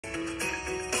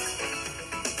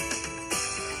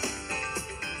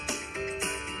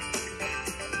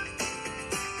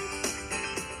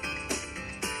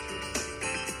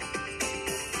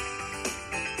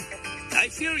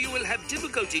fear you will have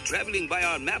difficulty traveling by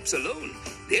our maps alone.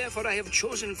 Therefore, I have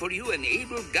chosen for you an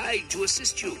able guide to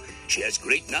assist you. She has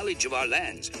great knowledge of our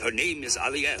lands. Her name is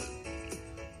Aliel.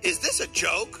 Is this a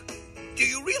joke? Do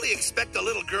you really expect a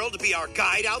little girl to be our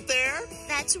guide out there?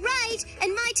 That's right,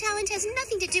 and my talent has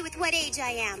nothing to do with what age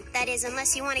I am. That is,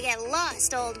 unless you want to get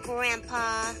lost, old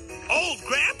Grandpa. Old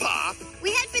Grandpa?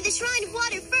 We head for the Shrine of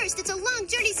Water first. It's a long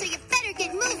journey, so you better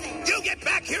get moving. You get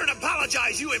back here and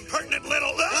apologize, you impertinent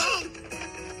little...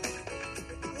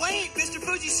 Wait, Mr.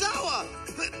 Fujisawa!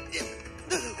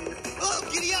 Oh,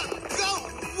 giddy up! Go!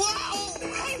 Whoa!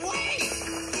 Hey, wait!